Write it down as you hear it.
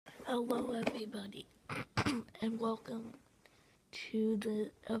Hello everybody, and welcome to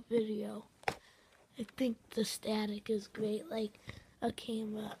the video. I think the static is great, like a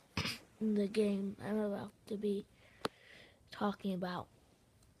camera in the game I'm about to be talking about.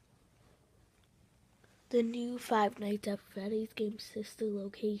 The new Five Nights at Freddy's game, sister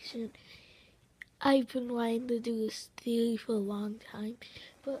location. I've been wanting to do this theory for a long time,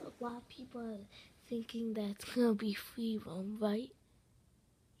 but a lot of people are thinking that it's gonna be free roam, right?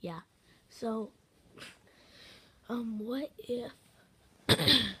 Yeah. So, what if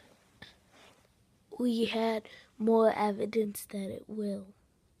we had more evidence that it will?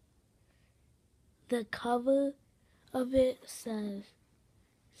 The cover of it says,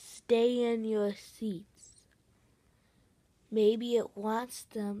 "Stay in your seats." Maybe it wants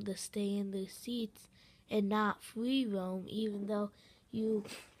them to stay in their seats and not free roam, even though you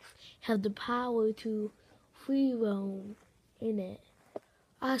have the power to free roam in it.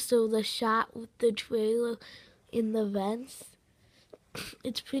 Also, the shot with the trailer in the vents,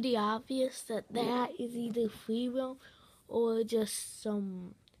 it's pretty obvious that is either free roam or just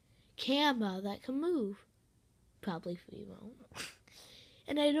some camera that can move. Probably free roam.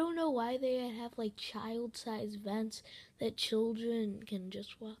 And I don't know why they have like child-sized vents that children can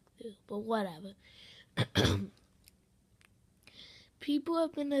just walk through, but whatever. People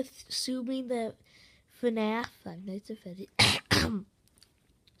have been assuming that FNAF, Five Nights at Freddy's,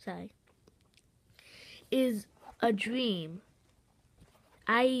 is a dream.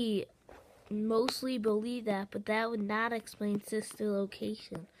 I mostly believe that, but that would not explain sister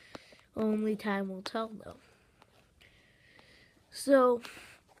location. Only time will tell, though. So,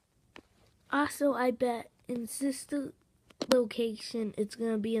 also, I bet in sister location, it's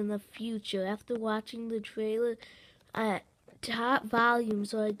going to be in the future. After watching the trailer at top volume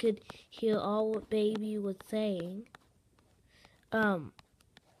so I could hear all what Baby was saying.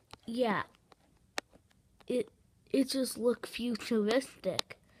 Yeah. It just looked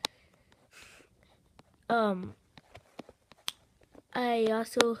futuristic. I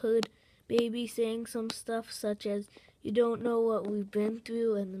also heard Baby saying some stuff such as, "You don't know what we've been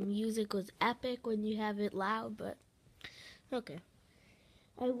through," and the music was epic when you have it loud, but okay.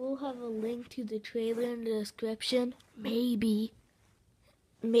 I will have a link to the trailer in the description. Maybe,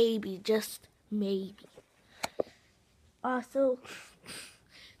 just maybe. Also,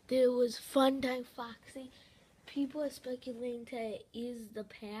 there was Funtime Foxy. People are speculating that it is the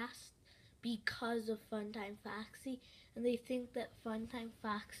past because of Funtime Foxy, and they think that Funtime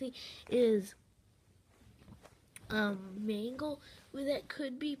Foxy is Mangle, where that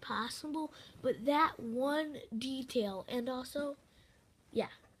could be possible, but that one detail, and also,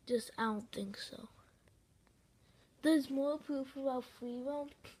 yeah, just I don't think so. There's more proof about free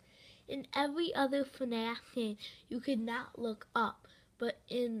roam. In every other FNAF game, you could not look up, but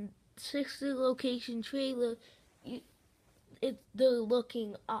in sister location trailer, they're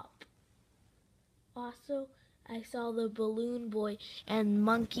looking up. Also, I saw the Balloon Boy and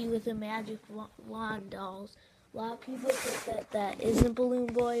Monkey with a Magic Wand dolls. A lot of people think that isn't Balloon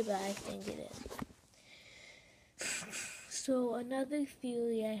Boy, but I think it is. So another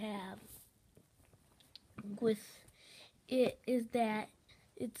theory I have with it is that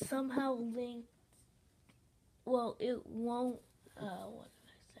it's somehow linked. Well, it won't. What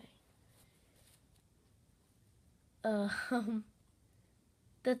did I say?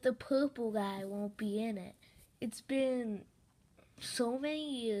 That the purple guy won't be in it. It's been so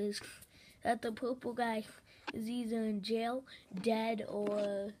many years that the purple guy is either in jail, dead,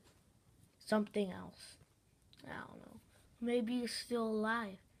 or something else. I don't know. Maybe he's still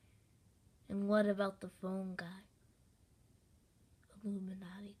alive. And what about the phone guy?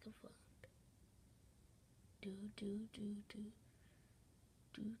 Illuminati confirmed.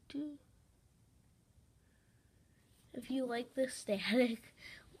 Do. If you like the static,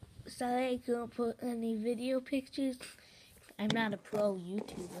 sorry I couldn't put any video pictures. I'm not a pro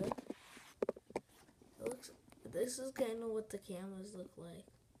YouTuber. This is kind of what the cameras look like.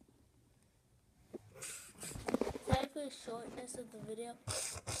 Sorry for the shortness of the video,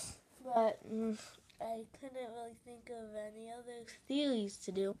 but I couldn't really think of any other theories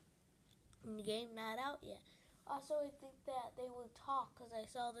to do. And the game not out yet. Also, I think that they will talk because I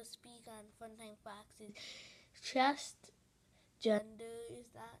saw the speak on Funtime Fox's chest. Gender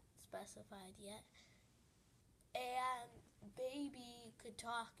is not specified yet. And Baby could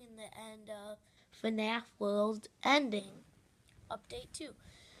talk in the end of FNAF World Ending Update 2.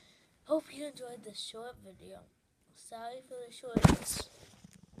 Hope you enjoyed this short video. Sorry for the shortness.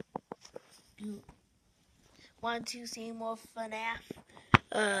 Want to see more FNAF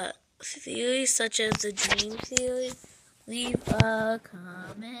theories such as the dream theory? Leave a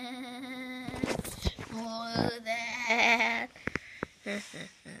comment for that.